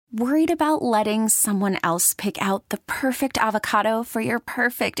Worried about letting someone else pick out the perfect avocado for your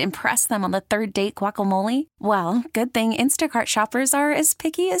perfect impress them on the third date guacamole? Well, good thing Instacart shoppers are as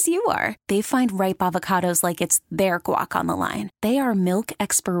picky as you are. They find ripe avocados like it's their guac on the line. They are milk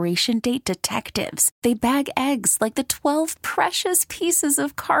expiration date detectives. They bag eggs like the 12 precious pieces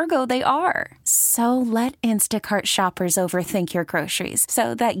of cargo they are. So let Instacart shoppers overthink your groceries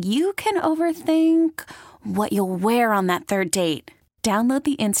so that you can overthink what you'll wear on that third date. Download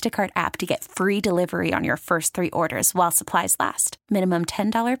the Instacart app to get free delivery on your first 3 orders while supplies last. Minimum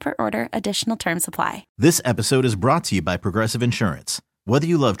 $10 per order. Additional terms apply. This episode is brought to you by Progressive Insurance. Whether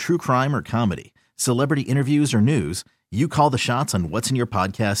you love true crime or comedy, celebrity interviews or news, you call the shots on what's in your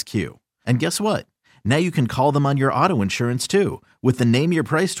podcast queue. And guess what? Now you can call them on your auto insurance too with the Name Your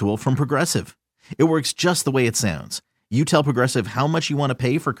Price tool from Progressive. It works just the way it sounds. You tell Progressive how much you want to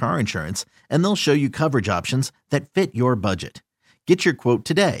pay for car insurance, and they'll show you coverage options that fit your budget. Get your quote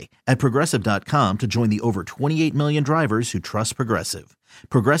today at Progressive.com to join the over 28 million drivers who trust Progressive.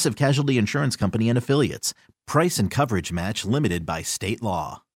 Progressive Casualty Insurance Company and Affiliates. Price and coverage match limited by state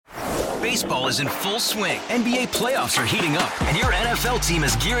law. Baseball is in full swing. NBA playoffs are heating up, and your NFL team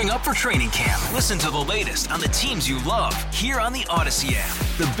is gearing up for training camp. Listen to the latest on the teams you love here on the Odyssey app.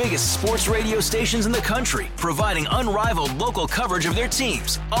 The biggest sports radio stations in the country, providing unrivaled local coverage of their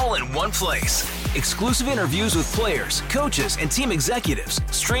teams, all in one place. Exclusive interviews with players, coaches, and team executives,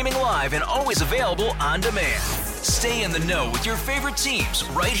 streaming live and always available on demand. Stay in the know with your favorite teams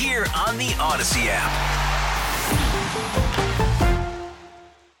right here on the Odyssey app.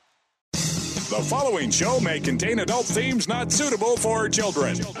 The following show may contain adult themes not suitable for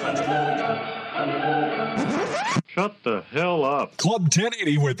children. Shut the hell up. Club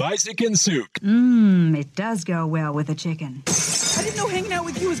 1080 with Isaac and Souk. It does go well with a chicken. I didn't know hanging out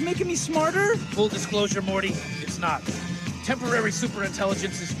with you was making me smarter. Full disclosure, Morty, it's not. Temporary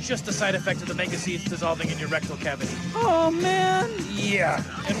superintelligence is just a side effect of the mega seeds dissolving in your rectal cavity. Oh, man. Yeah.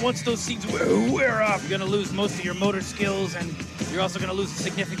 And once those seeds wear off, you're going to lose most of your motor skills, and you're also going to lose a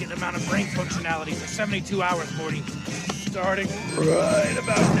significant amount of brain functionality for 72 hours, Morty. Starting right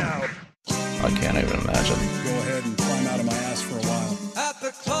about now. I can't even imagine. Go ahead and climb out of my ass for a while. At the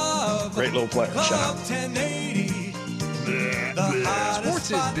club. Great little player. Club Shut up. 1080.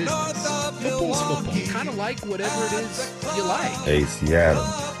 Sports is business. Football's football. You kind of like whatever it is you like. Hey, Seattle.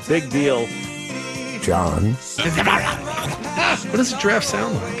 Big deal. John. What does a giraffe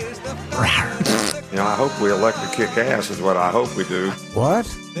sound like? You know, I hope we elect to kick ass is what I hope we do. What?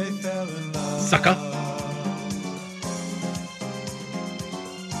 Sucker.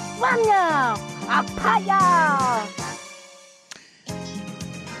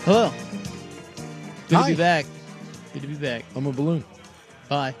 Hello. Good Hi. to be back. Good to be back. I'm a balloon.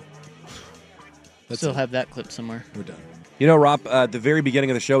 Bye. That's Still it. have that clip somewhere. We're done. You know, Ropp, at the very beginning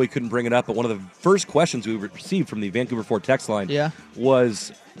of the show, we couldn't bring it up, but one of the first questions we received from the Vancouver Ford text line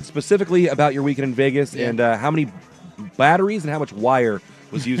was specifically about your weekend in Vegas and how many batteries and how much wire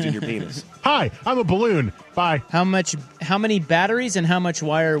was used in your penis. Hi, I'm a balloon. Bye. How many batteries and how much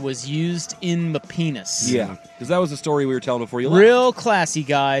wire was used in my penis? Yeah, because that was the story we were telling before you left. Real classy,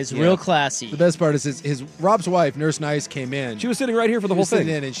 guys. Yeah. Real classy. The best part is his Rob's wife, Nurse Nice, came in. She was sitting right here for the She whole was sitting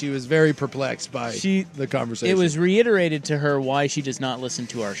thing. in, and she was very perplexed by the conversation. It was reiterated to her why she does not listen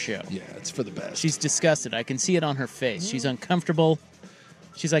to our show. Yeah, it's for the best. She's disgusted. I can see it on her face. She's uncomfortable.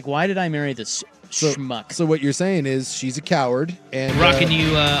 She's like, why did I marry this schmuck? So what you're saying is she's a coward, and Rocking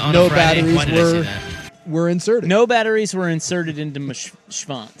you on no a Friday. batteries Why did I say that? were inserted. No batteries were inserted into my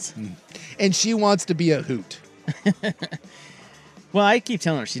schwanz. And she wants to be a hoot. Well, I keep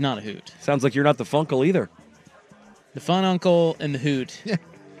telling her she's not a hoot. Sounds like you're not the funkle either. The fun uncle and the hoot,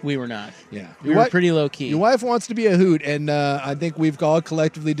 we were not. Yeah. We were pretty low-key. Your wife wants to be a hoot, and I think we've all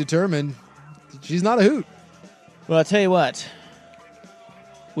collectively determined she's not a hoot. Well, I'll tell you what.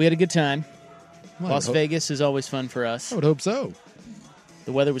 We had a good time. Well, Las Vegas is always fun for us. I would hope so.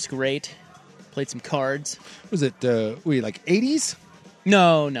 The weather was great. Played some cards. Was it, were you like 80s?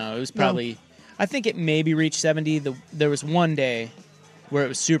 No. It was probably, I think it maybe reached 70. There was one day where it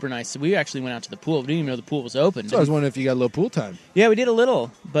was super nice. So we actually went out to the pool. We didn't even know the pool was open. So I was wondering if you got a little pool time. Yeah, we did a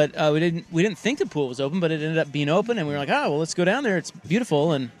little, but we didn't think the pool was open, but it ended up being open, and we were like, oh, well, let's go down there. It's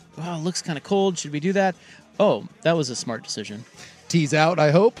beautiful, and wow, it looks kind of cold. Should we do that? Oh, that was a smart decision. Tease out,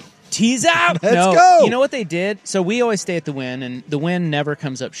 I hope. Tease out! Let's no. go! You know what they did? So we always stay at the Wynn, and the Wynn never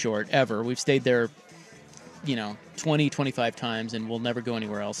comes up short, ever. We've stayed there, 20, 25 times, and we'll never go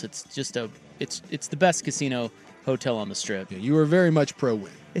anywhere else. It's just it's the best casino hotel on the Strip. Yeah, you were very much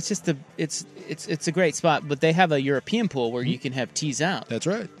pro-Wynn. It's just it's a great spot, but they have a European pool where you can have tees out. That's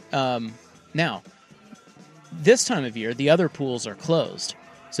right. Now, this time of year, the other pools are closed.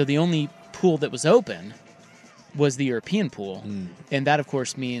 So the only pool that was open was the European pool. And that, of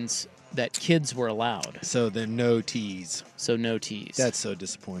course, means that kids were allowed. So there are no tees. So no tees. That's so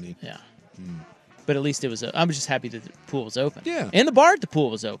disappointing. Yeah. But at least it was. I was just happy that the pool was open. Yeah. And the bar at the pool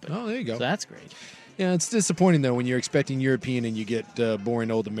was open. Oh, there you go. So that's great. Yeah, it's disappointing, though, when you're expecting European and you get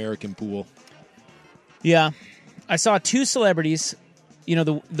boring old American pool. Yeah. I saw 2 celebrities. You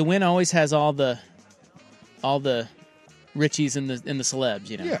know, the Wynn always has all the Richies and the celebs,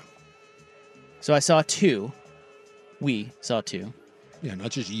 you know. Yeah. So I saw 2. We saw 2. Yeah,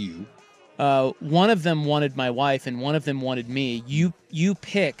 not just you. One of them wanted my wife, and one of them wanted me. You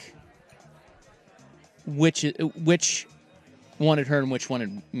pick which wanted her and which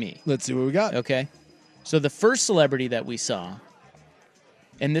wanted me. Let's see what we got. Okay. So the first celebrity that we saw,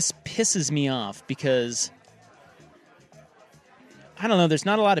 and this pisses me off because I don't know, there's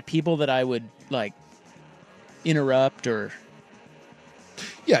not a lot of people that I would like interrupt or.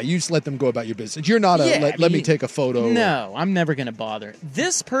 Yeah, you just let them go about your business. You're not let me take a photo. No, I'm never going to bother.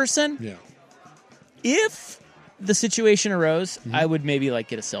 This person, if the situation arose, I would maybe like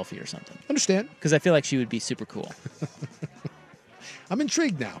get a selfie or something. Understand. Because I feel like she would be super cool. I'm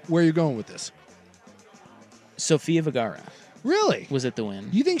intrigued now. Where are you going with this? Sofia Vergara. Really? Was at the Wynn.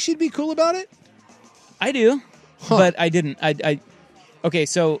 You think she'd be cool about it? I do, but I didn't. Okay,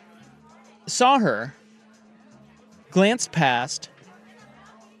 so saw her, glanced past,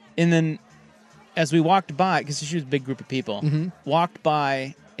 and then as we walked by, because she was a big group of people, walked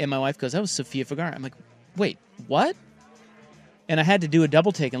by, and my wife goes, that was Sofia Vergara. I'm like, wait, what? And I had to do a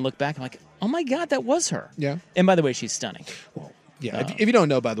double take and look back. I'm like, oh my God, that was her. Yeah. And by the way, she's stunning. Well, yeah. If you don't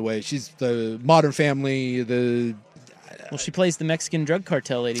know, by the way, she's the Modern Family, well, she plays the Mexican drug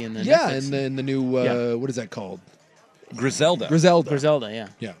cartel lady in the Netflix. in the new, what is that called? Griselda. Griselda,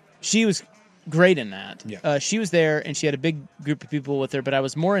 yeah. She was great in that. Yeah. She was there, and she had a big group of people with her, but I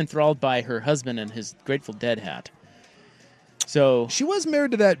was more enthralled by her husband and his Grateful Dead hat. So she was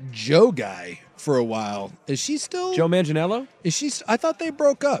married to that Joe guy for a while. Is she still Joe Manganiello? Is she? I thought they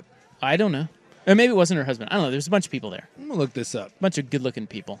broke up. I don't know. Or maybe it wasn't her husband. I don't know. There's a bunch of people there. I'm gonna look this up. A bunch of good-looking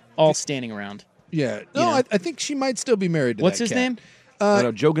people, all standing around. Yeah. No, I think she might still be married to What's that his cat. name?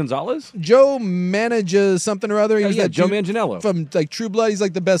 Joe Gonzalez? Joe manages something or other. He was that Joe dude Manganiello. from like True Blood. He's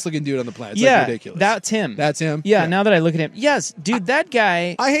like the best looking dude on the planet. It's yeah, like ridiculous. That's him. That's him. Yeah, now that I look at him. Yes, dude, that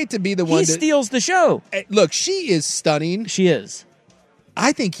guy. I hate to be the one He that steals the show. Look, she is stunning. She is.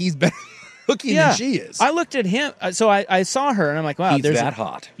 I think he's better looking than she is. I looked at him. So I saw her, and I'm like, wow, He's that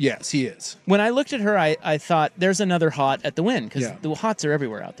hot. Yes, he is. When I looked at her, I thought, there's another hot at the Wynn, because Yeah. the hots are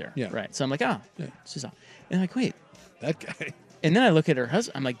everywhere out there. Yeah. Right. So I'm like, she's hot. And I'm like, wait. That guy. And then I look at her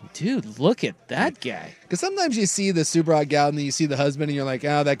husband. I'm like, dude, look at that guy. Because sometimes you see the super hot gal and then you see the husband and you're like,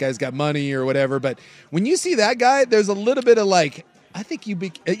 oh, that guy's got money or whatever. But when you see that guy, there's a little bit of like, I think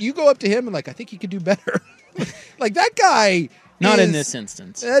you go up to him and like, I think you could do better. Like that guy. Not in this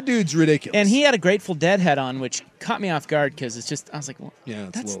instance. That dude's ridiculous. And he had a Grateful Dead hat on, which caught me off guard because it's just, I was like, well, yeah,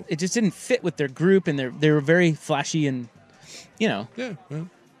 it just didn't fit with their group, and they were very flashy and, you know. Yeah. Well.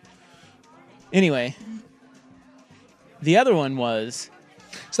 Anyway, the other one was.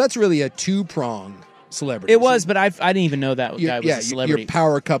 So that's really a 2-prong celebrity. It was, but I didn't even know that guy was a celebrity. Your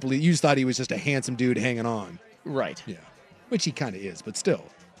power couple. You just thought he was just a handsome dude hanging on. Right. Yeah. Which he kind of is, but still.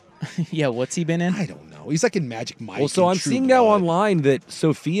 Yeah, what's he been in? I don't know. He's like in Magic Mike. Well, so I'm seeing now online that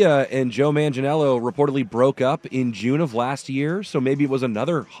Sophia and Joe Manganiello reportedly broke up in June of last year. So maybe it was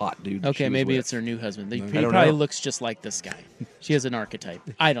another hot dude. Okay, maybe it's her new husband. He probably looks just like this guy. She has an archetype.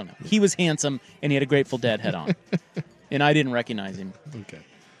 I don't know. He was handsome, and he had a Grateful Dead hat on. And I didn't recognize him. Okay.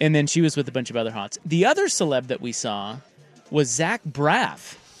 And then she was with a bunch of other hots. The other celeb that we saw was Zach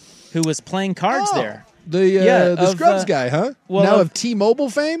Braff, who was playing cards there. The Scrubs guy, huh? Well, now of T-Mobile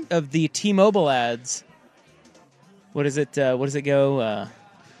fame? Of the T-Mobile ads. What is it? What does it go?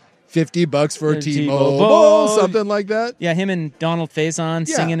 $50 for T-Mobile, something like that. Yeah, him and Donald Faison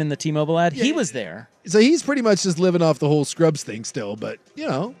singing in the T-Mobile ad. He was there. So he's pretty much just living off the whole Scrubs thing still, but, you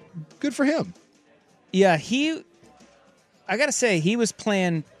know, good for him. Yeah, I got to say, he was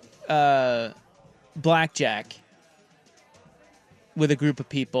playing blackjack with a group of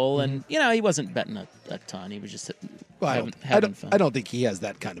people, and, you know, he wasn't betting a ton. He was just having fun. I don't think he has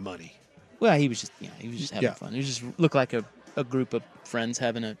that kind of money. Well, he was just having fun. He just looked like a group of friends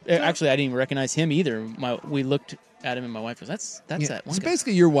having a. Actually, I didn't even recognize him either. We looked at him, and my wife goes, "That's that one." So guy.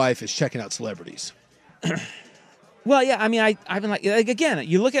 basically, your wife is checking out celebrities. Well, yeah. I mean, I've been like again.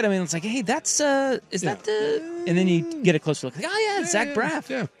 You look at him, and it's like, "Hey, that's is that the?" And then you get a closer look. Like, oh yeah, Zach Braff.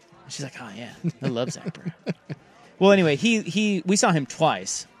 Yeah. She's like, "Oh yeah, I love Zach Braff." Well, anyway, we saw him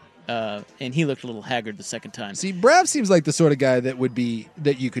twice. and he looked a little haggard the second time. See, Brav seems like the sort of guy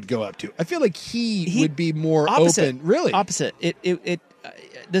that you could go up to. I feel like he would be more opposite, open. Really? Opposite.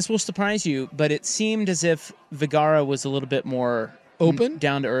 This will surprise you, but it seemed as if Vigara was a little bit more open,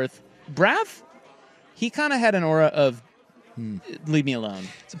 down to earth. Brav, he kind of had an aura of leave me alone.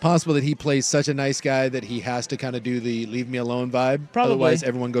 It's possible that he plays such a nice guy that he has to kind of do the leave me alone vibe. Probably. Otherwise,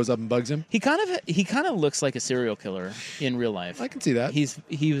 everyone goes up and bugs him. He kind of looks like a serial killer in real life. I can see that.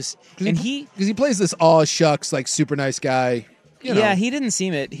 Because he plays this aw shucks like super nice guy. Yeah, he didn't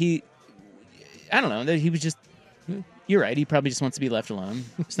seem it. I don't know. He was just. You're right. He probably just wants to be left alone.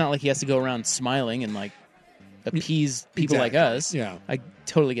 It's not like he has to go around smiling and like appease people like us. Yeah, I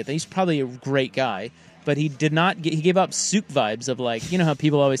totally get that. He's probably a great guy. But he did not. He gave up Sook vibes of like, you know how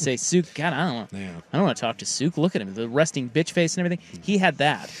people always say Sook. God, I don't want to talk to Sook. Look at him, the resting bitch face and everything. He had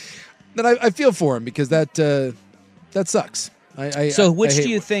that. Then I feel for him because that sucks. So which do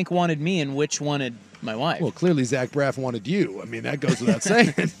you think wanted me and which wanted my wife? Well, clearly Zach Braff wanted you. I mean, that goes without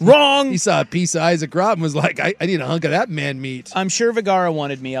saying. Wrong. He saw a piece of Isaac Ropp and was like, I need a hunk of that man meat. I'm sure Vigara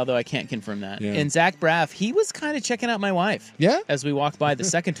wanted me, although I can't confirm that. Yeah. And Zach Braff, he was kind of checking out my wife. Yeah. As we walked by the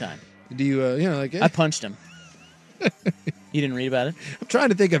second time. Do you, I punched him. You didn't read about it? I'm trying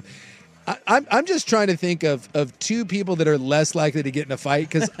to think of. I'm just trying to think of two people that are less likely to get in a fight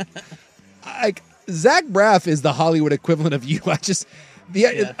because, Zach Braff is the Hollywood equivalent of you.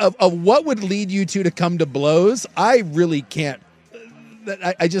 Of what would lead you to come to blows. I really can't.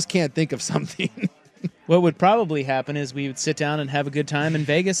 I just can't think of something. What would probably happen is we would sit down and have a good time in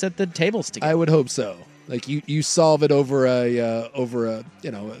Vegas at the tables together. I would hope so. Like you solve it over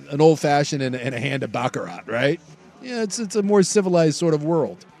an old fashioned and a hand of baccarat, right? Yeah, it's a more civilized sort of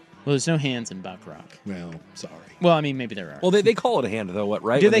world. Well, there's no hands in baccarat. Well, sorry. Well, I mean, maybe there are. Well, they call it a hand though, what?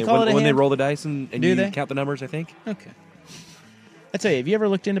 Right? Do they call it a hand when they roll the dice and Do you they? count the numbers? I think. Okay. I tell you, have you ever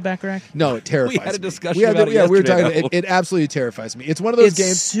looked into baccarat? No, it terrifies me. We had a discussion about it we were yesterday, talking. though. It absolutely terrifies me. It's one of those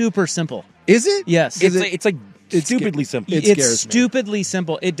games. Super simple. Is it? Yes. It's like stupidly simple. It scares It's me. stupidly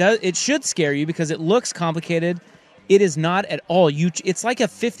simple. It should scare you because it looks complicated. It is not at all. It's like a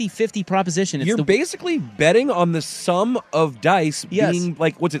 50-50 proposition. You're basically betting on the sum of dice being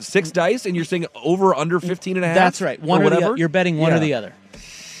like, what's it, 6 dice, and you're saying over or under 15 and a half? That's right. One or whatever. the other. You're betting one or the other.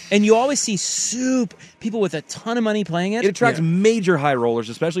 And you always see people with a ton of money playing it. It attracts major high rollers,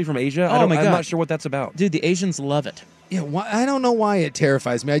 especially from Asia. Oh my God. I'm not sure what that's about. Dude, the Asians love it. Yeah, I don't know why it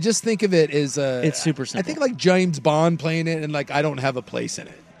terrifies me. I just think of it as it's super simple. I think like James Bond playing it, and like I don't have a place in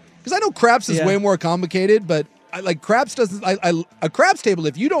it because I know craps is way more complicated, but. Craps doesn't. A craps table.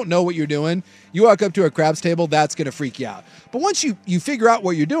 If you don't know what you're doing, you walk up to a craps table, that's going to freak you out. But once you figure out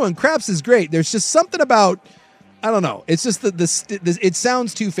what you're doing, craps is great. There's just something about. I don't know. It's just it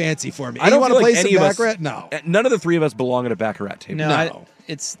sounds too fancy for me. I don't want to feel play like some any of us- baccarat. No, None of the three of us belong at a baccarat table. No.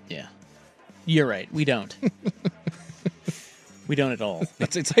 You're right. We don't. We don't at all.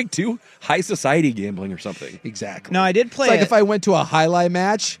 It's like too high society gambling or something. Exactly. No, I did play. It's like if I went to a highlight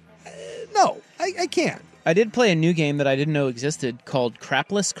match. No, I can't. I did play a new game that I didn't know existed called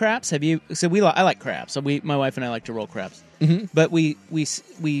Crapless Craps. Have you? So I like craps. So my wife and I like to roll craps. Mm-hmm. But we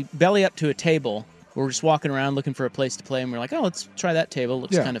belly up to a table. We're just walking around looking for a place to play, and we're like, oh, let's try that table.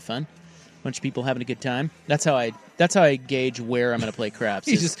 Looks kind of fun. Bunch of people having a good time. That's how I gauge where I'm going to play craps.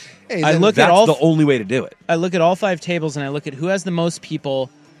 That's the only way to do it. I look at all 5 tables and I look at who has the most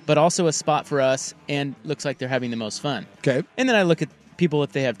people, but also a spot for us, and looks like they're having the most fun. Okay. And then I look at people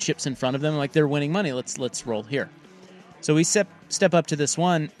if they have chips in front of them, like they're winning money. Let's roll here. So we step up to this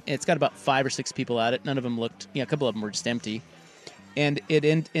one. It's got about 5 or 6 people at it. None of them looked. A couple of them were just empty. And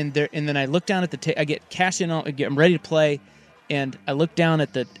then I look down at the I get cash in. I'm ready to play, and I look down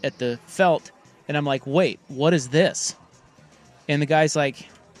at the felt, and I'm like, wait, what is this? And the guy's like,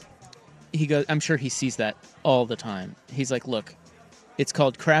 he goes, I'm sure he sees that all the time. He's like, look, it's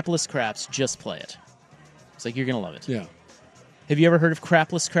called Crapless Craps. Just play it. It's like, you're gonna love it. Yeah. Have you ever heard of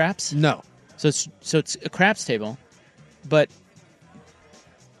Crapless Craps? No. So it's a craps table, but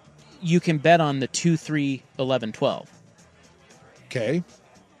you can bet on the 2, 3, 11, 12. Okay.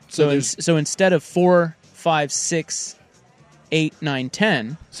 So instead of 4, 5, 6, 8, 9,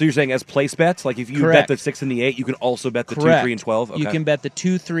 10. So you're saying as place bets, like if you bet the 6 and the 8, you can also bet the 2, 3, and 12? Okay. You can bet the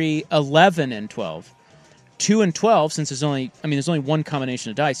 2, 3, 11, and 12. 2 and 12, since there's only one combination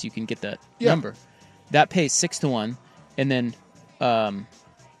of dice, you can get that number. That pays 6 to 1, and then what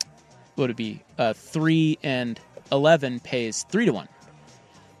would it be? 3 and 11 pays 3 to 1,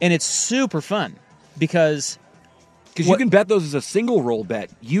 and it's super fun because Because you can bet those as a single roll bet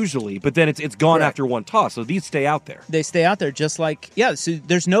usually, but then it's gone Correct. after one toss. So these stay out there. They stay out there just like, so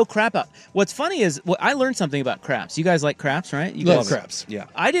there's no crap out. What's funny is, I learned something about craps. You guys like craps, right? You Love guys, craps. Yeah.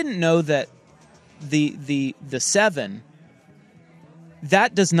 I didn't know that the 7,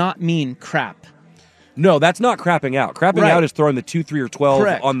 that does not mean crap. No, that's not crapping out. Crapping out is throwing the 2, 3, or 12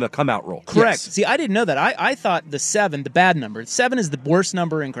 Correct. on the come out roll. Correct. Yes. See, I didn't know that. I thought the 7, the bad number. 7 is the worst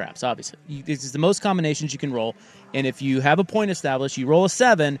number in craps, obviously. This is the most combinations you can roll. And if you have a point established, you roll a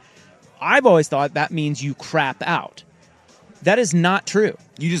 7, I've always thought that means you crap out. That is not true.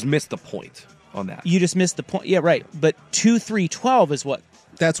 You just missed the point on that. You just missed the point. Yeah, right. But 2, 3, 12 is what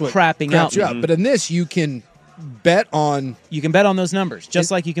That's what crapping out craps you means. But in this, you can bet on... You can bet on those numbers,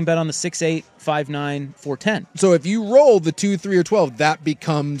 just like you can bet on the 6, 8, 5, 9, 4, 10. So if you roll the 2, 3, or 12, that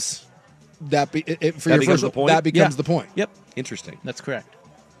becomes... for That your becomes first the point? That becomes Yeah. the point. Yep. Interesting. That's correct.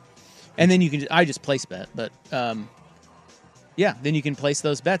 And then you can... I just place bet, but... then you can place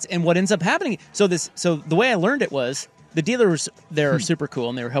those bets. And what ends up happening... So the way I learned it was, the dealers there are super cool,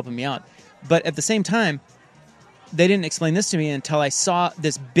 and they were helping me out. But at the same time, they didn't explain this to me until I saw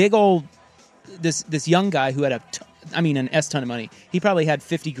this big old... This young guy who had an S-ton of money. He probably had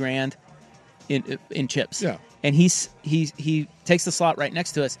 $50,000 in chips. Yeah. And he takes the slot right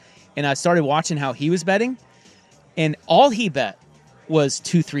next to us, and I started watching how he was betting, and all he bet was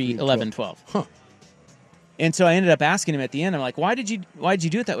 2, 3, 11, 12. Huh. And so I ended up asking him at the end. I'm like, why did you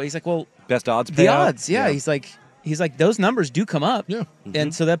do it that way? He's like, well, best odds. The payout? odds, yeah. He's like those numbers do come up. Yeah.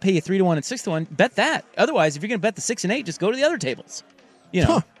 And so that pay you 3 to 1 and 6 to 1. Bet that. Otherwise, if you're going to bet the 6 and 8, just go to the other tables. You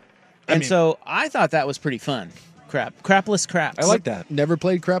know. Huh. So I thought that was pretty fun. Crapless craps. I like that. Never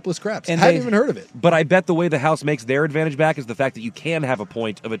played crapless craps. And Hadn't even heard of it. But I bet the way the house makes their advantage back is the fact that you can have a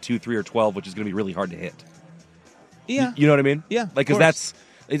point of a 2, 3, or 12, which is going to be really hard to hit. Yeah. You know what I mean? Yeah. Like, because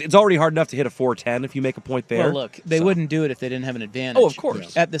it's already hard enough to hit a 4-10 if you make a point there. Well, look, they wouldn't do it if they didn't have an advantage. Oh, of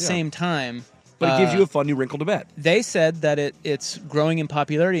course. At the same time. But it gives you a fun new wrinkle to bet. They said that it's growing in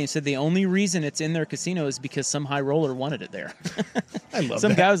popularity, and said the only reason it's in their casino is because some high roller wanted it there. I love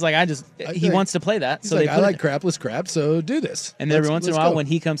Some that. guy was like, he wants to play that. He's So like, they I like crapless craps, so do this. And every once in a let's while, go. when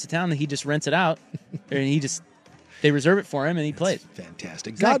he comes to town, he just rents it out, and they reserve it for him, and he plays.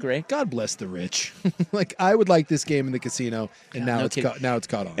 Fantastic. Isn't that great? God bless the rich. Like, I would like this game in the casino, and Yeah, now no it's kidding. now it's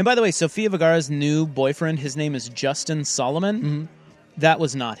caught on. And by the way, Sofia Vergara's new boyfriend, his name is Justin Solomon. Mm-hmm. That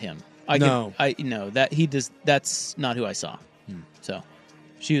was not him. No. That's not who I saw. So,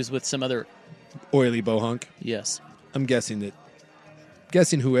 she was with some other Oily bohunk. Yes. I'm guessing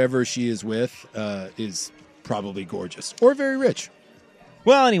whoever she is with is probably gorgeous or very rich.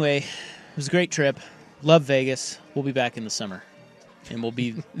 Well, anyway, it was a great trip. Love Vegas. We'll be back in the summer, and we'll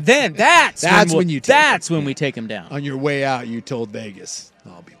be then. That's when we take him down. On your way out, you told Vegas,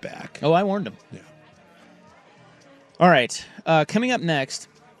 "I'll be back." Oh, I warned him. Yeah. All right. Coming up next,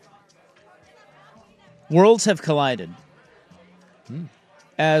 worlds have collided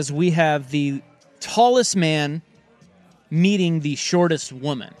as we have the tallest man meeting the shortest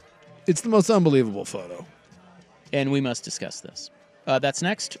woman. It's the most unbelievable photo. And we must discuss this. That's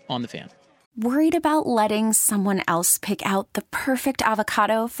next on The Fan. Worried about letting someone else pick out the perfect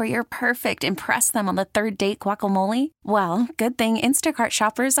avocado for your perfect impress them on the third date guacamole? Well, good thing Instacart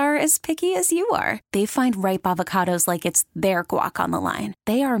shoppers are as picky as you are. They find ripe avocados like it's their guac on the line.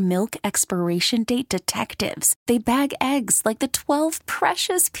 They are milk expiration date detectives. They bag eggs like the 12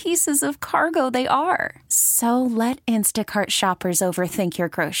 precious pieces of cargo they are. So let Instacart shoppers overthink your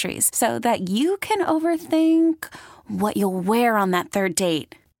groceries so that you can overthink what you'll wear on that third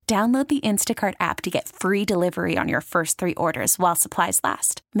date. Download the Instacart app to get free delivery on your first 3 orders while supplies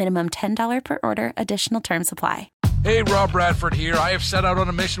last. Minimum $10 per order. Additional terms apply. Hey, Rob Bradford here. I have set out on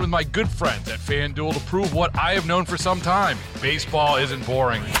a mission with my good friends at FanDuel to prove what I have known for some time. Baseball isn't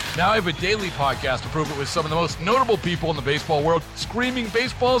boring. Now I have a daily podcast to prove it with some of the most notable people in the baseball world, screaming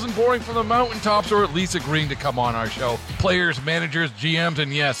baseball isn't boring from the mountaintops, or at least agreeing to come on our show. Players, managers, GMs,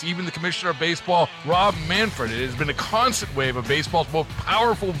 and yes, even the commissioner of baseball, Rob Manfred. It has been a constant wave of baseball's most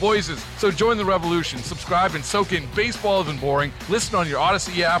powerful voices. So join the revolution. Subscribe and soak in Baseball Isn't Boring. Listen on your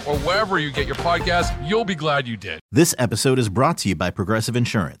Odyssey app or wherever you get your podcasts. You'll be glad you did. This episode is brought to you by Progressive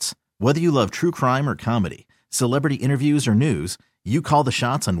Insurance. Whether you love true crime or comedy, celebrity interviews or news, you call the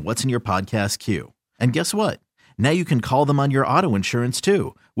shots on what's in your podcast queue. And guess what? Now you can call them on your auto insurance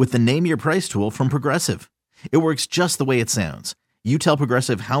too with the Name Your Price tool from Progressive. It works just the way it sounds. You tell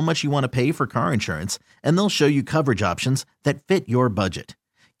Progressive how much you want to pay for car insurance, and they'll show you coverage options that fit your budget.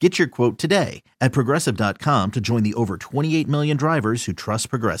 Get your quote today at Progressive.com to join the over 28 million drivers who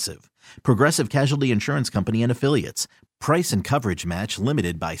trust Progressive. Progressive Casualty Insurance Company and Affiliates. Price and coverage match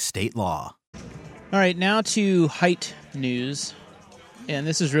limited by state law. All right, now to height news. And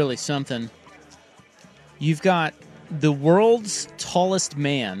this is really something. You've got the world's tallest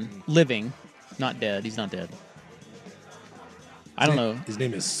man living, not dead. He's not dead. I don't know. His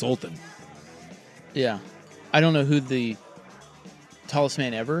name is Sultan. Yeah. I don't know who the tallest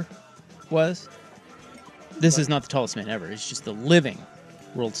man ever was. This is not the tallest man ever. It's just the living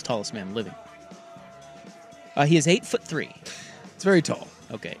world's tallest man living. He is 8'3". It's very tall.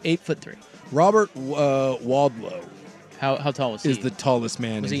 Okay, 8'3". Robert Wadlow. How tall was he? Is the tallest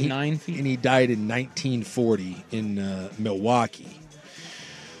man. Was he 9 feet? And he died in 1940 in Milwaukee.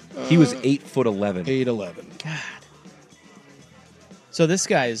 He was 8'11". 8'11". God. So this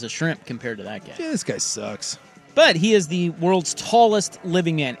guy is a shrimp compared to that guy. Yeah, this guy sucks. But he is the world's tallest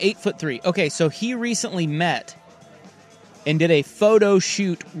living man, 8'3". Okay, so he recently met and did a photo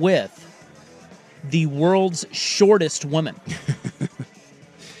shoot with the world's shortest woman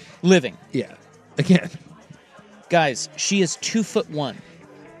living. Yeah. Again. Guys, she is 2'1".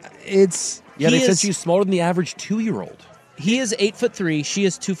 It's... Yeah, they said she's smaller than the average 2-year-old. He is 8'3", she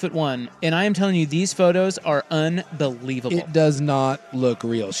is 2'1", and I am telling you, these photos are unbelievable. It does not look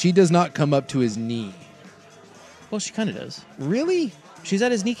real. She does not come up to his knee. Well, she kind of does. Really? She's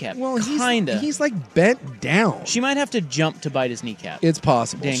at his kneecap. Well, kinda. He's like bent down. She might have to jump to bite his kneecap. It's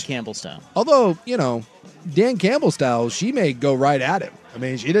possible. Dan Campbell style. Although, Dan Campbell style, she may go right at him. I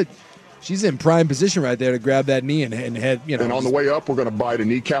mean, she's in prime position right there to grab that knee and head, And on the way up, we're going to bite a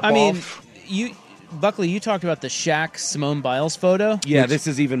kneecap off. I mean, Buckley, you talked about the Shaq Simone Biles photo. Yeah, this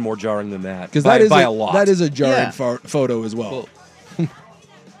is even more jarring than that. Because by a lot. That is a jarring photo as well.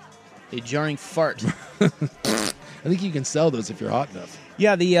 A jarring fart. I think you can sell those if you're hot enough.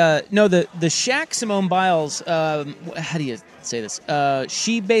 Yeah, the Shaq Simone Biles, how do you say this?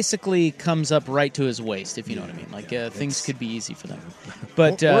 She basically comes up right to his waist, if you know what I mean. Like, things could be easy for them.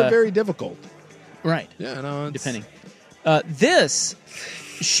 But, or very difficult. Right. Yeah, no, depending.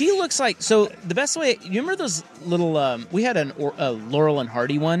 She looks like, so the best way, you remember those little, we had a Laurel and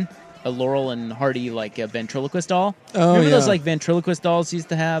Hardy one? A Laurel and Hardy, like, a ventriloquist doll? Oh, remember those, like, ventriloquist dolls used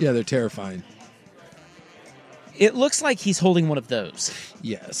to have? Yeah, they're terrifying. It looks like he's holding one of those.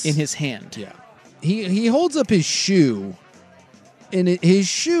 Yes. In his hand. Yeah. He holds up his shoe, and his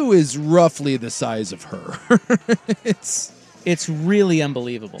shoe is roughly the size of her. It's really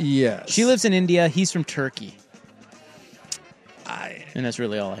unbelievable. Yes. She lives in India. He's from Turkey. And that's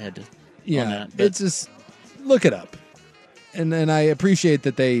really all I had to on that. It's just, look it up. And I appreciate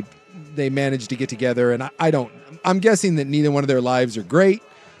that they managed to get together, and I'm guessing that neither one of their lives are great,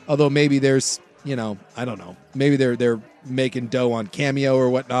 although maybe there's, I don't know. Maybe they're making dough on Cameo or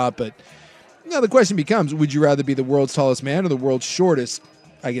whatnot, but the question becomes, would you rather be the world's tallest man or the world's shortest,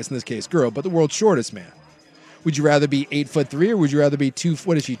 I guess in this case girl, but the world's shortest man? Would you rather be 8'3" or would you rather be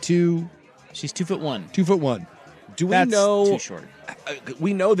what is she, 2? She's 2'1". 2'1". Do we That's know? Too short.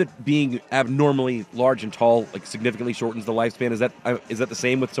 We know that being abnormally large and tall significantly shortens the lifespan. Is that the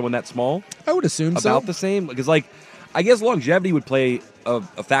same with someone that small? I would assume about the same. Because I guess longevity would play a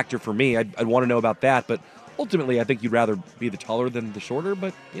factor for me. I'd want to know about that, but ultimately, I think you'd rather be the taller than the shorter.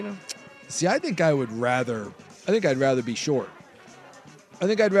 But see, I think I'd rather be short. I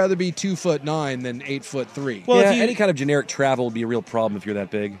think I'd rather be 2'9" than 8'3". Well, any kind of generic travel would be a real problem if you're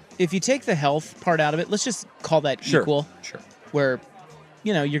that big. If you take the health part out of it, let's just call that equal. Sure. Where,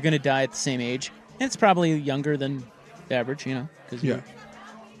 you're going to die at the same age, and it's probably younger than average. I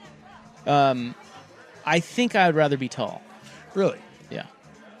think I'd rather be tall. Really? Yeah,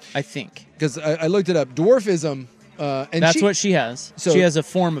 I think because I looked it up. Dwarfism, and that's what she has. So she has a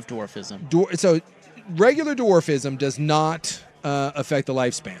form of dwarfism. So regular dwarfism does not affect the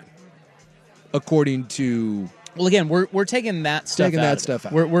lifespan, according to. Well, again, we're taking that stuff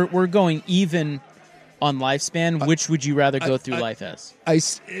out. We're going even on lifespan. Which would you rather go through life as? I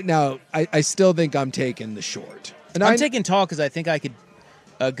still think I'm taking the short. And I'm taking tall because I think I could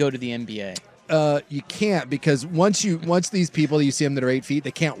go to the NBA. You can't, because once these people, you see them that are 8 feet,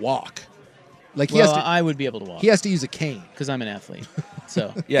 they can't walk. I would be able to walk. He has to use a cane because I'm an athlete.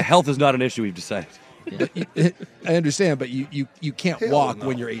 So yeah, health is not an issue. We've decided. Yeah. I understand, but you can't walk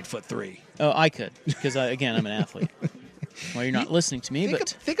when you're 8'3". Oh, I could, because I'm an athlete. Well, you're not listening to me,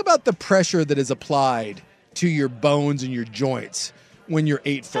 think about the pressure that is applied to your bones and your joints when you're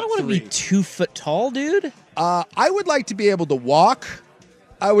 8'3". I don't want to be 2 foot tall, dude. I would like to be able to walk.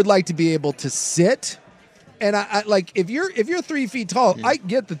 I would like to be able to sit. And I like if you're 3 feet tall, I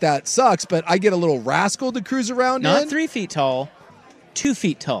get that sucks, but I get a little rascal to cruise around. Not 3 feet tall, 2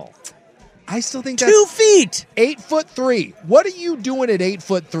 feet tall. I still think 2 feet. 8'3". What are you doing at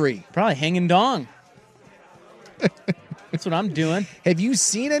 8'3"? Probably hanging dong. That's what I'm doing. Have you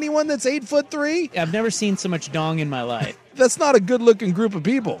seen anyone that's 8'3"? I've never seen so much dong in my life. That's not a good-looking group of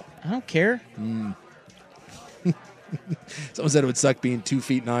people. I don't care. Someone said it would suck being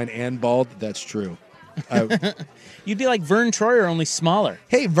 2'9" and bald. That's true. You'd be like Vern Troyer, only smaller.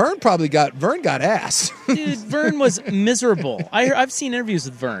 Hey, Vern got ass. Dude, Vern was miserable. I've seen interviews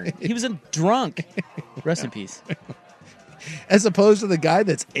with Vern. He was a drunk. Rest in peace. As opposed to the guy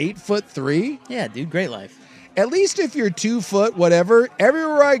that's 8'3". Yeah, dude, great life. At least if you're 2 foot, whatever,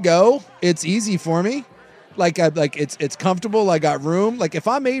 everywhere I go, it's easy for me. It's comfortable. I got room. Like if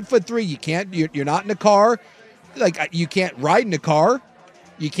I'm 8'3", you're not in a car. Like you can't ride in a car.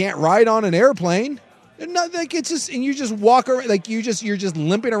 You can't ride on an airplane. Not like it's just, and you just walk around like you're just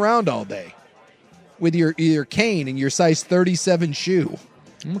limping around all day with your cane and your size 37 shoe.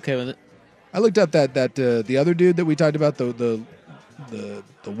 I'm okay with it. I looked up that the other dude that we talked about, the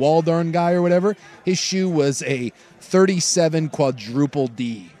Waldorn guy or whatever. His shoe was a 37 quadruple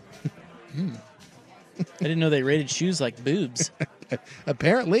D. I didn't know they rated shoes like boobs.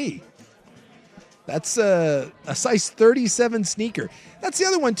 Apparently. That's a size 37 sneaker. That's the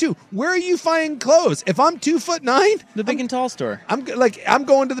other one too. Where are you finding clothes? If I'm 2'9", the big and tall store. I'm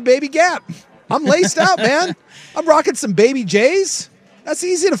going to the Baby Gap. I'm laced out, man. I'm rocking some Baby J's. That's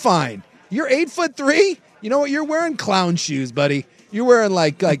easy to find. You're 8'3". You know what? You're wearing clown shoes, buddy. You're wearing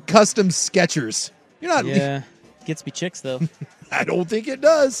like custom Skechers. You're not. Yeah, gets me chicks though. I don't think it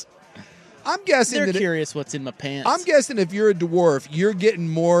does. I'm guessing they're curious what's in my pants. I'm guessing if you're a dwarf, you're getting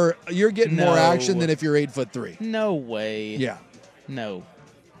more action than if you're 8'3". No way. Yeah. No.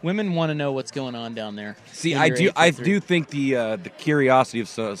 Women want to know what's going on down there. See, I do think the curiosity of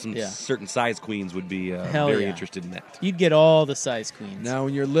some certain size queens would be very interested in that. You'd get all the size queens. Now,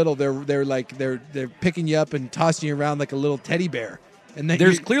 when you're little, they're picking you up and tossing you around like a little teddy bear. And then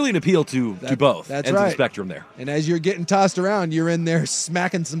there's clearly an appeal to both. That's ends right. of the spectrum there. And as you're getting tossed around, you're in there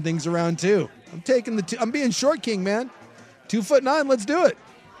smacking some things around too. I'm being short king, man. 2'9", let's do it.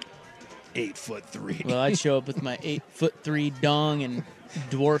 8'3". Well, I'd show up with my 8'3" dong and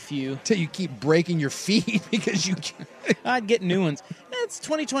dwarf you till you keep breaking your feet because you can't. I'd get new ones. It's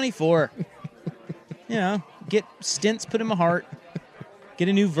 2024. You know, get stents put in my heart. Get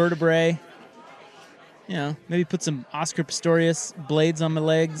a new vertebrae. You know, maybe put some Oscar Pistorius blades on my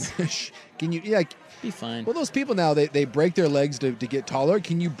legs. Can you? Yeah, be fine. Well, those people now they break their legs to get taller.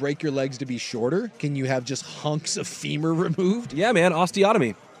 Can you break your legs to be shorter? Can you have just hunks of femur removed? Yeah, man,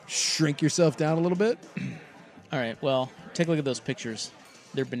 osteotomy. Shrink yourself down a little bit. All right. Well, take a look at those pictures.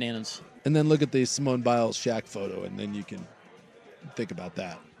 They're bananas. And then look at the Simone Biles Shaq photo, and then you can think about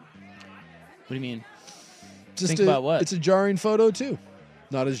that. What do you mean? Just think about what? It's a jarring photo too.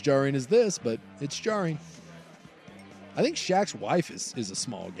 Not as jarring as this, but it's jarring. I think Shaq's wife is a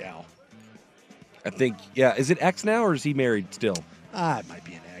small gal. I think, yeah. Is it X now, or is he married still? It might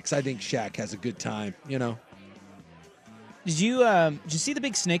be an X. I think Shaq has a good time, you know. Did you see the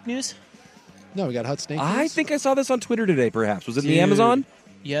big snake news? No, we got hot snake news? I think I saw this on Twitter today, perhaps. Was it in the Amazon?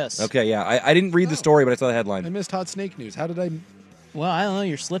 Yes. Okay, yeah. I didn't read the story, but I saw the headline. I missed hot snake news. How did I... Well, I don't know.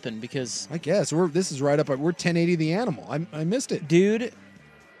 You're slipping because... I guess. This is right up... We're 1080 the animal. I missed it. Dude,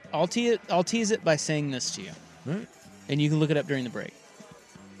 I'll tease it by saying this to you. All right. And you can look it up during the break.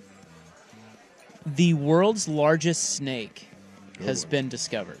 The world's largest snake has been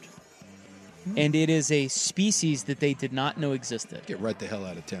discovered. And it is a species that they did not know existed. Get right the hell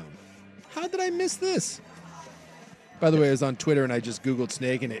out of town. How did I miss this? By the way, I was on Twitter and I just Googled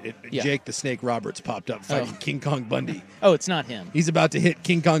snake and Jake the Snake Roberts popped up fighting King Kong Bundy. Oh, it's not him. He's about to hit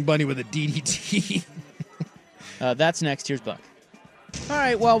King Kong Bundy with a DDT. That's next. Here's Buck. All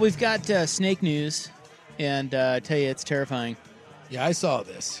right, well, we've got snake news, and I tell you, it's terrifying. Yeah, I saw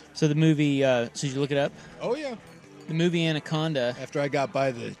this. So the movie, so did you look it up? Oh, yeah. The movie Anaconda. After I got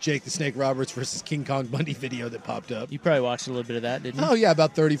by the Jake the Snake Roberts versus King Kong Bundy video that popped up. You probably watched a little bit of that, didn't you? Oh, yeah,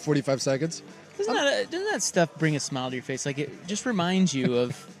 about 30, 45 seconds. Doesn't that stuff bring a smile to your face? Like, it just reminds you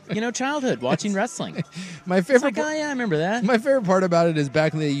of, childhood, watching wrestling. My favorite it's like, oh, yeah, I remember that. My favorite part about it is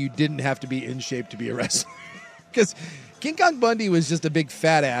back in the day, you didn't have to be in shape to be a wrestler. Because King Kong Bundy was just a big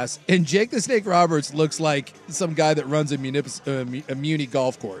fat ass, and Jake the Snake Roberts looks like some guy that runs a muni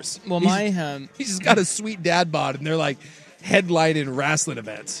golf course. Well, he's just got a sweet dad bod, and they're like headlining wrestling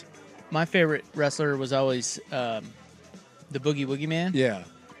events. My favorite wrestler was always the Boogie Woogie Man. Yeah.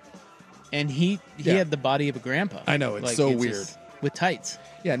 And he had the body of a grandpa. I know, it's so weird. With tights.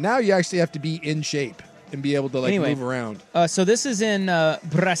 Yeah, now you actually have to be in shape and be able to move around. So this is in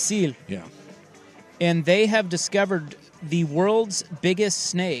Brazil. Yeah. And they have discovered the world's biggest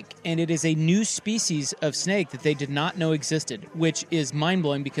snake, and it is a new species of snake that they did not know existed, which is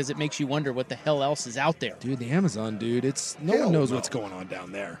mind-blowing because it makes you wonder what the hell else is out there. Dude, the Amazon, dude, no one knows what's going on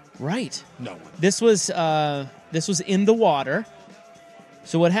down there. Right. No one. This was in the water.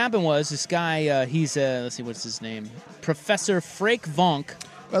 So what happened was this guy, he's let's see, what's his name? Professor Freek Vonk.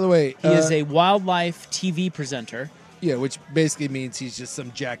 By the way, he is a wildlife TV presenter. Yeah, which basically means he's just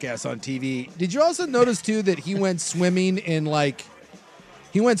some jackass on TV. Did you also notice too that he went swimming in a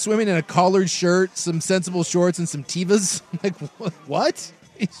collared shirt, some sensible shorts, and some Tevas? Like what?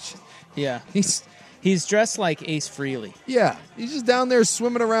 He's dressed like Ace Frehley. Yeah, he's just down there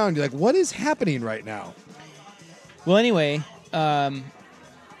swimming around. You're like, what is happening right now? Well, anyway,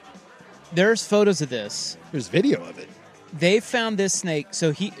 there's photos of this. There's video of it. They found this snake.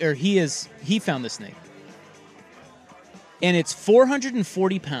 So he found this snake. And it's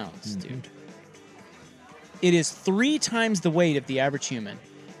 440 pounds, dude. It is 3 times the weight of the average human.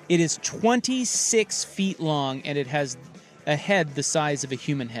 It is 26 feet long, and it has a head the size of a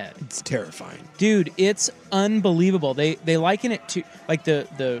human head. It's terrifying. Dude, it's unbelievable. They liken it to like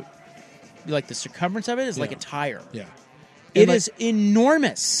the circumference of it is like a tire. Yeah. It is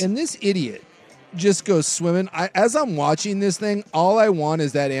enormous. And this idiot just goes swimming. As I'm watching this thing, all I want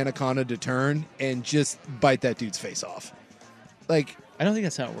is that anaconda to turn and just bite that dude's face off. Like, I don't think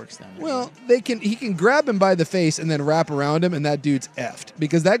that's how it works, though. Well, he can grab him by the face and then wrap around him, and that dude's effed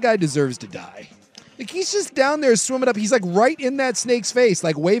because that guy deserves to die. Like, he's just down there swimming up. He's like right in that snake's face,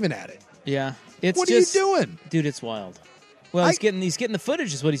 like waving at it. Yeah, what are you doing, dude? It's wild. Well, he's getting the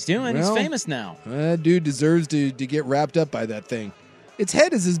footage. Is what he's doing. Well, he's famous now. That dude deserves to get wrapped up by that thing. Its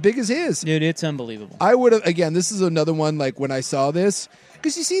head is as big as his. Dude, it's unbelievable. I would have, again, this is another one, like, when I saw this,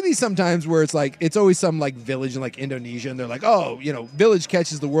 because you see these sometimes where it's like, it's always some, like, village in, like, Indonesia, and they're like, oh, village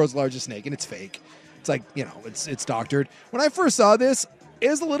catches the world's largest snake, and it's fake. It's like, it's doctored. When I first saw this, it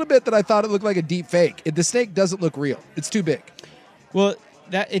was a little bit that I thought it looked like a deep fake. The snake doesn't look real. It's too big. Well,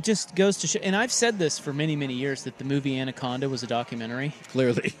 it just goes to show, and I've said this for many, many years, that the movie Anaconda was a documentary.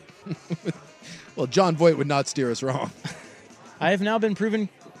 Clearly. Well, John Voight would not steer us wrong. I have now been proven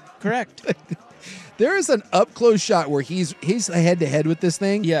correct. There is an up-close shot where he's head-to-head with this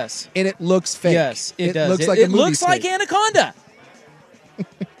thing. Yes. And it looks fake. Yes, it does. Looks like a movie looks snake. like Anaconda.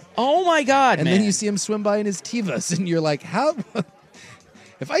 Oh, my God, and man. then you see him swim by in his Tevas, and you're like, how?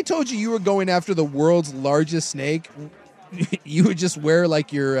 If I told you were going after the world's largest snake, you would just wear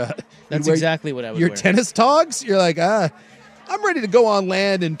like your... That's exactly what I would wear. wear. Your tennis togs? You're like, I'm ready to go on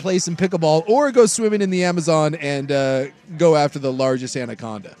land and play some pickleball or go swimming in the Amazon and go after the largest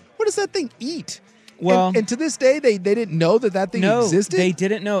anaconda. What does that thing eat? Well, and to this day, they didn't know that thing existed? No, they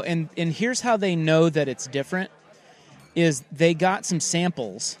didn't know. And here's how they know that it's different, is they got some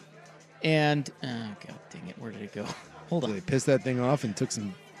samples, and... Oh, God dang it, where did it go? Hold on. They pissed that thing off and took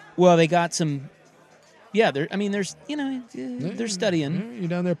some... Well, they got some... Yeah, they're studying. You're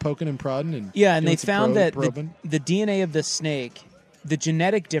down there poking and prodding. And and they found that the DNA of the snake, the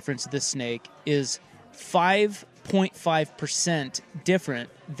genetic difference of the snake is 5.5% different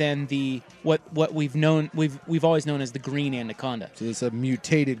than the what we've known we've always known as the green anaconda. So it's a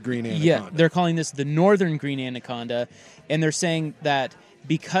mutated green anaconda. Yeah, they're calling this the northern green anaconda, and they're saying that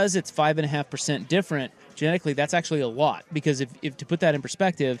because it's 5.5% different genetically, that's actually a lot. Because if to put that in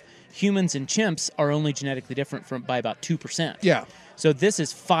perspective, humans and chimps are only genetically different by about 2%. Yeah. So this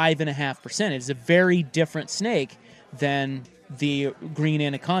is 5.5%. It is a very different snake than the green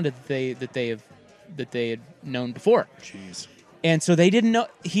anaconda that they had known before. Jeez. And so they didn't know.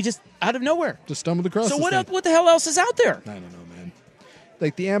 He just out of nowhere just stumbled across. So what the hell else is out there? I don't know, man.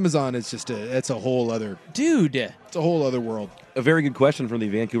 Like the Amazon is just it's a whole other dude. It's a whole other world. A very good question from the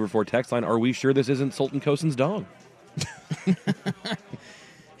Vancouver 4 text line. Are we sure this isn't Sultan Kosin's dong?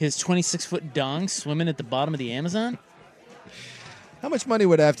 His 26-foot dong swimming at the bottom of the Amazon? How much money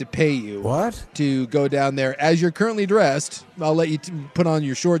would I have to pay you to go down there as you're currently dressed? I'll let you put on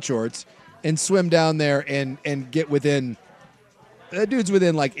your short shorts and swim down there and get within... That dude's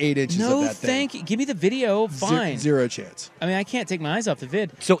within like 8 inches of that thing. No, thank you. Give me the video. Fine. Zero chance. I mean, I can't take my eyes off the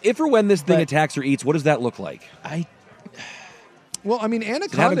vid. So if or when this thing attacks or eats, what does that look like? Well, I mean, anaconda...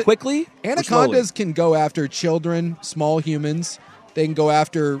 Does it happen quickly? Anacondas can go after children, small humans. They can go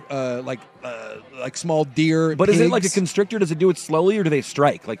after like small deer. But pigs. Is it like a constrictor? Does it do it slowly, or do they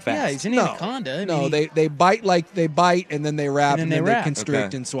strike like fast? Yeah, he's an anaconda. No, they bite they bite and then they wrap and then they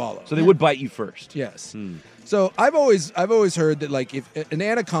constrict and swallow. So they would bite you first. Yes. So I've always heard that like if an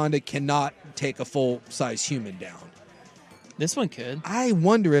anaconda cannot take a full size human down, this one could. I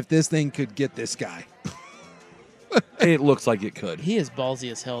wonder if this thing could get this guy. It looks like it could. He is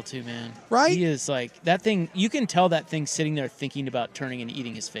ballsy as hell too, man. Right? He is like that thing. You can tell that thing's sitting there thinking about turning and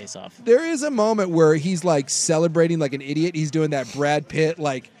eating his face off. There is a moment where he's like celebrating like an idiot. He's doing that Brad Pitt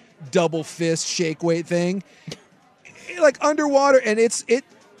like double fist shake weight thing, like underwater, and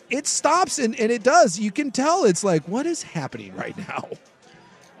it stops and it does. You can tell it's like, what is happening right now?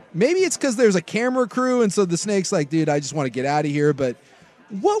 Maybe it's because there's a camera crew, and so the snake's like, dude, I just want to get out of here. But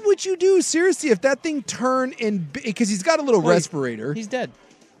what would you do, seriously, if that thing turned and... Because he's got a little respirator. He's dead.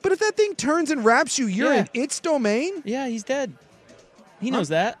 But if that thing turns and wraps you, you're in its domain? Yeah, he's dead. He knows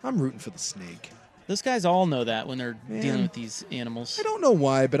that. I'm rooting for the snake. Those guys all know that when they're dealing with these animals. I don't know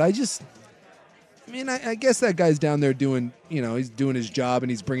why, but I just... I mean, I guess that guy's down there doing, he's doing his job, and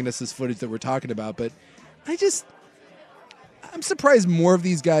he's bringing us this footage that we're talking about, but I'm surprised more of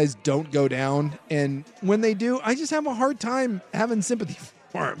these guys don't go down, and when they do, I just have a hard time having sympathy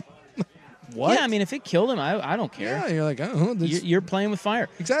for him. What? Yeah, I mean, if it killed him, I don't care. Yeah, you're like, oh, you're playing with fire.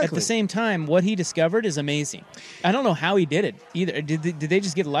 Exactly. At the same time, what he discovered is amazing. I don't know how he did it either. Did they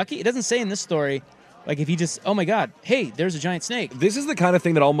just get lucky? It doesn't say in this story. Like if he just, oh my God, hey, there's a giant snake. This is the kind of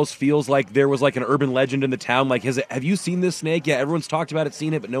thing that almost feels like there was like an urban legend in the town. Like, have you seen this snake? Yeah, everyone's talked about it,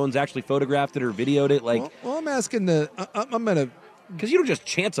 seen it, but no one's actually photographed it or videoed it. Like, well I'm asking I'm going to... Because you don't just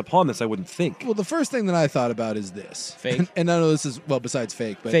chance upon this, I wouldn't think. Well, the first thing that I thought about is this. Fake? And I know this is, well, besides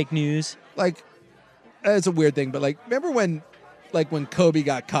fake. But fake news. Like, it's a weird thing, but like, remember when Kobe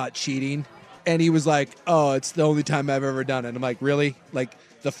got caught cheating and he was like, oh, it's the only time I've ever done it. And I'm like, really? Like,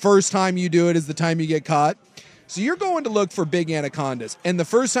 the first time you do it is the time you get caught? So you're going to look for big anacondas. And the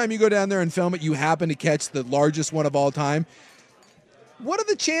first time you go down there and film it, you happen to catch the largest one of all time. What are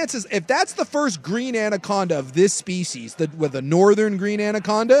the chances, if that's the first green anaconda of this species, with a northern green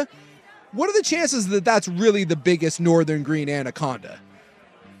anaconda, what are the chances that that's really the biggest northern green anaconda?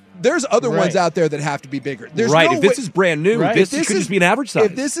 There's other ones out there that have to be bigger. There's right, no if this is brand new, this could just be an average size.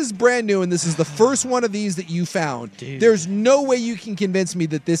 If this is brand new and this is the first one of these that you found, there's no way you can convince me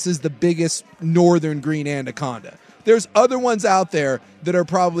that this is the biggest northern green anaconda. There's other ones out there that are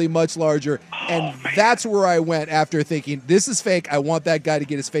probably much larger, and that's where I went after thinking, this is fake, I want that guy to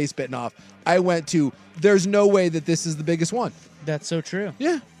get his face bitten off. I went to, there's no way that this is the biggest one. That's so true.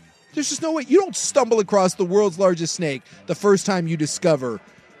 Yeah. There's just no way. You don't stumble across the world's largest snake the first time you discover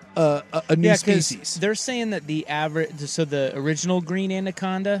a new species. They're saying that the original green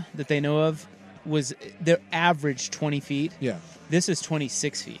anaconda that they know of was their average 20 feet. Yeah. This is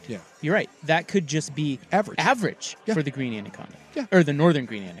 26 feet. Yeah. You're right. That could just be average for the green anaconda. Yeah. Or the northern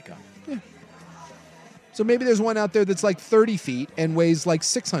green anaconda. Yeah. So maybe there's one out there that's like 30 feet and weighs like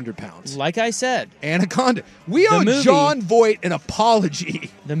 600 pounds. Like I said. Anaconda. We owe John Voight an apology.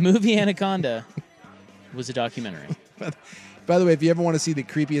 The movie Anaconda was a documentary. By the way, if you ever want to see the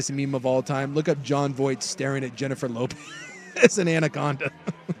creepiest meme of all time, look up John Voight staring at Jennifer Lopez as an anaconda.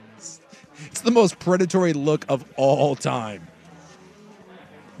 It's the most predatory look of all time.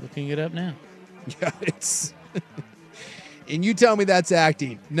 Looking it up now. Yeah, it's... And you tell me that's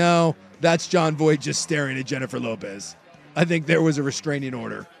acting. No, that's John Voight just staring at Jennifer Lopez. I think there was a restraining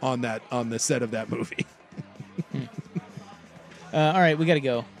order on the set of that movie. All right, we got to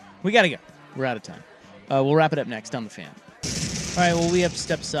go. We're out of time. We'll wrap it up next on The Fan. All right, well, we have to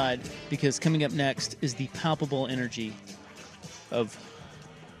step aside because coming up next is the palpable energy of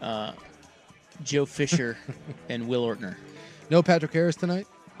Joe Fisher and Will Ortner. No Patrick Harris tonight?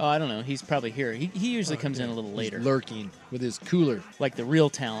 Oh, I don't know. He's probably here. He usually comes in a little later. He's lurking with his cooler. Like the real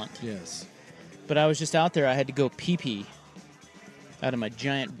talent. Yes. But I was just out there. I had to go pee-pee out of my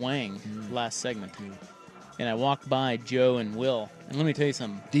giant wang last segment. And I walked by Joe and Will. And let me tell you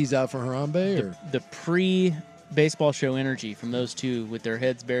something. D's out for Harambe? Or? The pre-baseball show energy from those two with their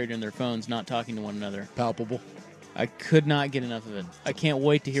heads buried in their phones, not talking to one another. Palpable. I could not get enough of it. I can't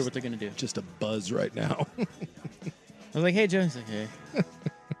wait to hear what they're going to do. Just a buzz right now. I was like, hey, Joe. He's like, hey.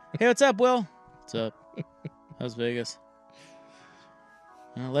 Hey, what's up, Will? What's up? How's Vegas?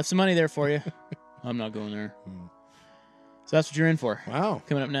 I left some money there for you. I'm not going there. So that's what you're in for. Wow.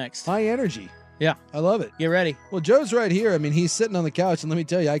 Coming up next. High energy. Yeah. I love it. Get ready. Well, Joe's right here. I mean, he's sitting on the couch, and let me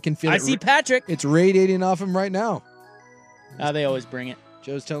tell you, I can feel it. I see Patrick. It's radiating off him right now. They always bring it.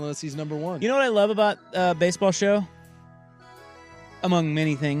 Joe's telling us he's number one. You know what I love about baseball show? Among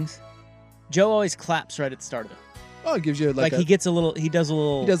many things, Joe always claps right at the start of it. Oh, it gives you like he does a little... He does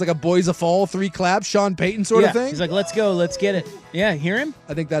like a Boys a Fall, 3 claps, Sean Payton sort of thing? He's like, let's go, let's get it. Yeah, hear him?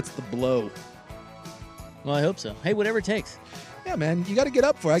 I think that's the blow. Well, I hope so. Hey, whatever it takes. Yeah, man, you got to get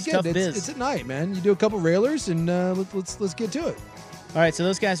up for it. I get it. Biz. It's at night, man. You do a couple railers, and let's get to it. All right, so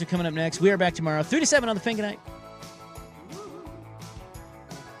those guys are coming up next. We are back tomorrow, 3 to 7 on the Fan Good Night.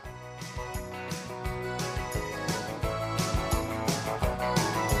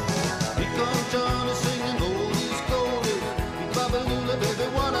 baby,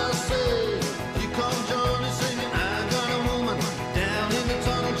 what I say. You come Johnny singing, I got a woman down in the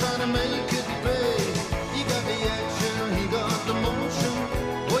tunnel trying to make it pay. You got the action, he got the motion.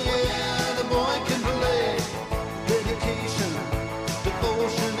 Oh yeah, the boy can play. Dedication,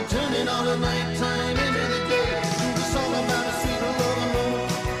 devotion, turning all the nighttime into the day. Do the song about a sweet love and roll.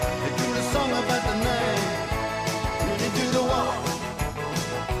 They do the song about the night. Really do the walk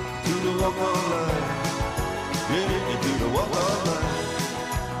all night. Really do the walk all night.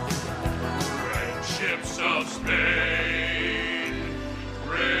 Red ships of Spain.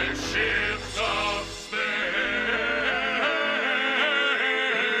 Red ships of Spain.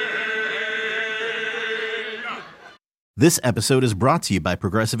 This episode is brought to you by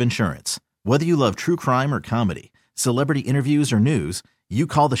Progressive Insurance. Whether you love true crime or comedy, celebrity interviews or news, you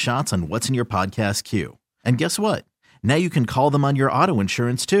call the shots on what's in your podcast queue. And guess what? Now you can call them on your auto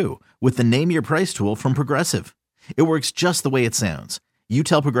insurance too with the Name Your Price tool from Progressive. It works just the way it sounds. You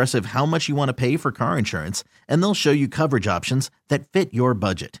tell Progressive how much you want to pay for car insurance, and they'll show you coverage options that fit your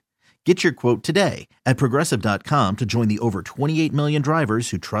budget. Get your quote today at Progressive.com to join the over 28 million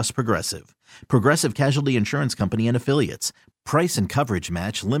drivers who trust Progressive. Progressive Casualty Insurance Company and Affiliates. Price and coverage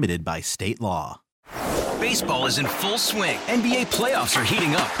match limited by state law. Baseball is in full swing. NBA playoffs are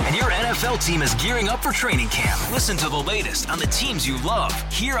heating up, and your NFL team is gearing up for training camp. Listen to the latest on the teams you love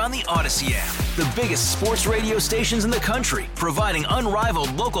here on the Odyssey app. The biggest sports radio stations in the country, providing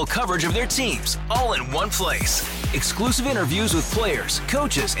unrivaled local coverage of their teams, all in one place. Exclusive interviews with players,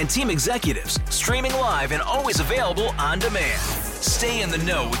 coaches, and team executives, streaming live and always available on demand. Stay in the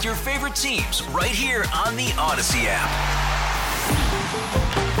know with your favorite teams right here on the Odyssey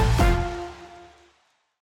app.